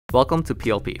Welcome to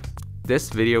PLP. This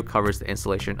video covers the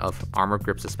installation of armor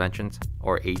grip suspensions,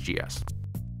 or AGS.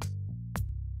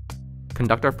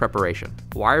 Conductor preparation.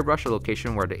 Wire brush the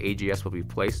location where the AGS will be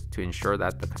placed to ensure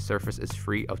that the surface is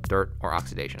free of dirt or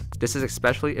oxidation. This is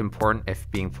especially important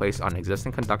if being placed on an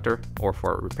existing conductor or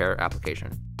for a repair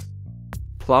application.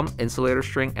 Plumb insulator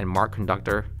string and mark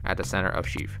conductor at the center of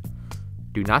sheath.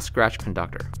 Do not scratch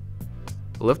conductor.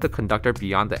 Lift the conductor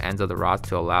beyond the ends of the rods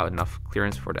to allow enough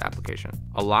clearance for the application.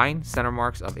 Align center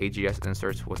marks of AGS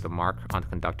inserts with the mark on the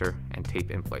conductor and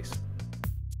tape in place.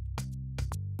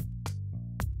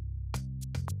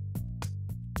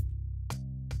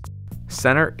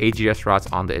 Center AGS rods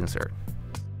on the insert.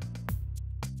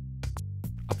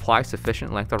 Apply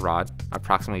sufficient length of rod,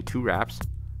 approximately 2 wraps,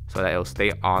 so that it will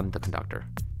stay on the conductor.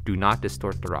 Do not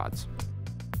distort the rods.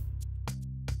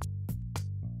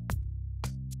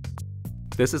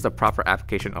 This is the proper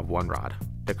application of one rod.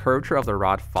 The curvature of the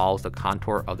rod follows the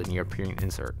contour of the neoprene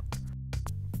insert.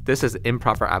 This is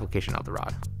improper application of the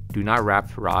rod. Do not wrap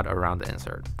rod around the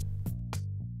insert.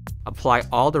 Apply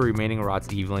all the remaining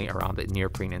rods evenly around the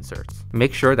neoprene inserts.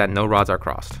 Make sure that no rods are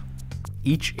crossed.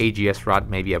 Each AGS rod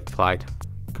may be applied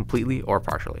completely or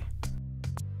partially.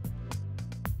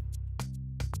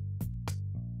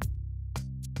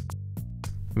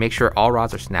 Make sure all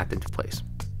rods are snapped into place.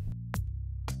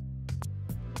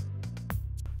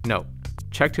 Note: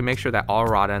 check to make sure that all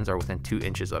rod ends are within 2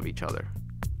 inches of each other.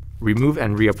 Remove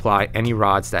and reapply any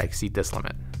rods that exceed this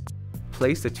limit.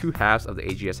 Place the 2 halves of the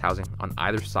AGS housing on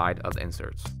either side of the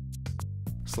inserts.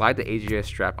 Slide the AGS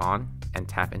strap on and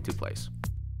tap into place.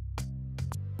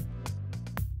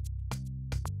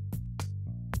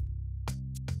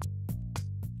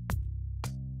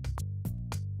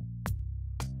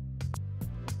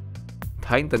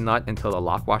 Tighten the nut until the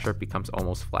lock washer becomes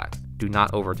almost flat. Do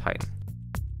not over tighten.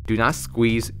 Do not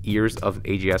squeeze ears of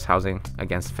AGS housing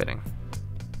against fitting.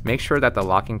 Make sure that the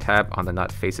locking tab on the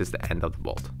nut faces the end of the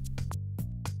bolt.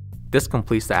 This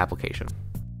completes the application.